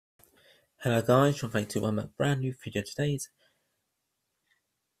Hello guys, welcome back to a brand new video. Today's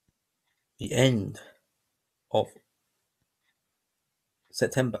the end of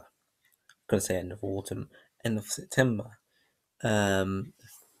September. I'm gonna say end of autumn, end of September, 30th.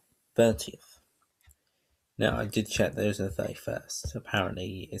 Now I did check there's a 31st.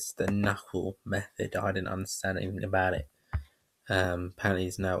 Apparently it's the knuckle method. I didn't understand anything about it. Apparently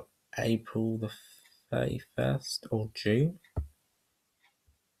it's now April the 31st or June.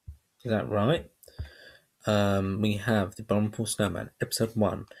 Is that right? We have the Abominable Snowman, episode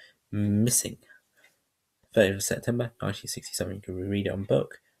 1, Missing. 30th of September 1967. You can read it on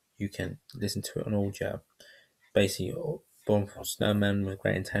book. You can listen to it on audio. Basically, born from snowman with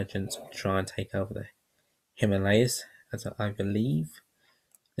great intelligence, try and take over the Himalayas, as I believe.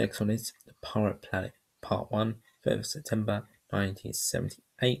 Next one is The Pirate Planet, Part 1, 3rd of September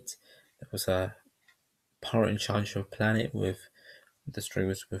 1978. There was a pirate in charge of a planet with the story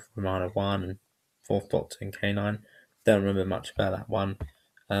was with Romana 1 and 4th Doctor and K9. Don't remember much about that one.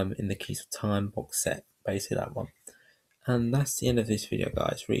 In the Keys of Time box set, basically that one. And that's the end of this video,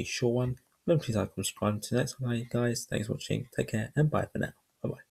 guys. Really short one. Remember, please like and subscribe to the next one, guys. Thanks for watching. Take care and bye for now. Bye bye.